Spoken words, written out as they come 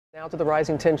Now to the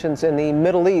rising tensions in the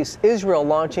Middle East. Israel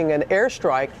launching an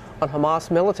airstrike on Hamas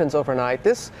militants overnight.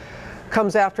 This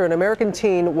comes after an American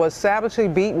teen was savagely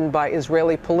beaten by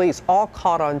Israeli police, all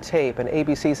caught on tape. And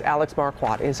ABC's Alex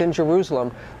Marquardt is in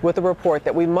Jerusalem with a report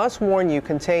that we must warn you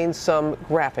contains some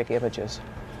graphic images.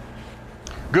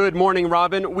 Good morning,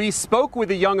 Robin. We spoke with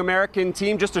a young American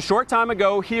teen just a short time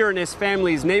ago here in his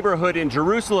family's neighborhood in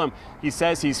Jerusalem. He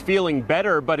says he's feeling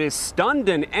better, but is stunned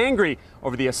and angry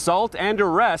over the assault and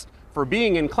arrest for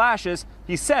being in clashes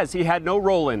he says he had no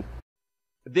role in.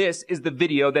 This is the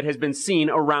video that has been seen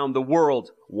around the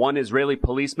world. One Israeli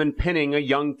policeman pinning a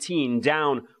young teen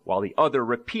down while the other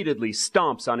repeatedly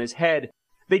stomps on his head.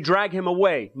 They drag him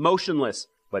away, motionless,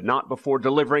 but not before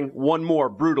delivering one more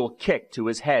brutal kick to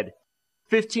his head.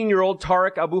 15-year-old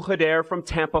Tariq Abu Khdeir from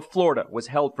Tampa, Florida, was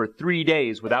held for 3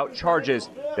 days without charges,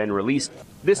 then released.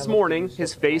 This morning,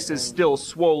 his face is still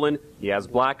swollen. He has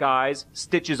black eyes,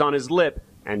 stitches on his lip,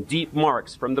 and deep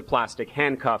marks from the plastic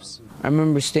handcuffs. I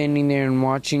remember standing there and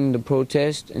watching the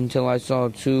protest until I saw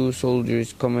two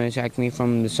soldiers come and attack me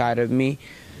from the side of me,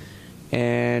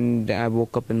 and I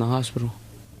woke up in the hospital.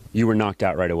 You were knocked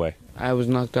out right away? I was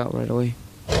knocked out right away.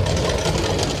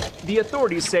 The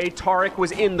authorities say Tariq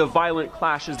was in the violent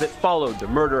clashes that followed the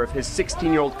murder of his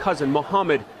 16-year-old cousin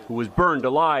Mohammed, who was burned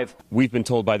alive. We've been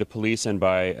told by the police and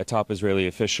by a top Israeli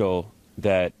official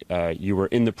that you were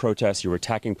in the protest, you were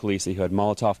attacking police, that you had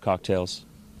Molotov cocktails.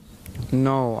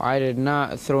 No, I did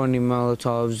not throw any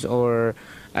Molotovs, or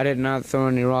I did not throw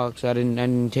any rocks. I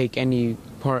didn't take any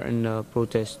part in the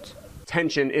protest.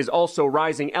 Tension is also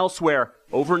rising elsewhere.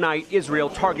 Overnight, Israel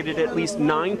targeted at least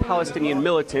 9 Palestinian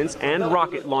militants and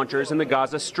rocket launchers in the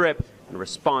Gaza Strip in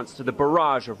response to the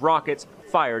barrage of rockets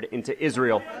fired into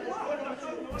Israel.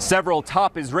 Several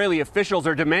top Israeli officials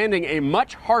are demanding a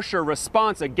much harsher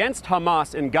response against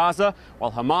Hamas in Gaza,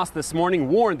 while Hamas this morning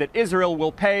warned that Israel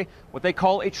will pay what they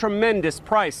call a tremendous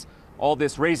price. All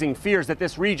this raising fears that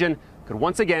this region could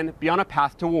once again be on a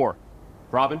path to war.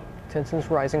 Robin? Tensions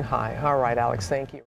rising high. All right, Alex, thank you.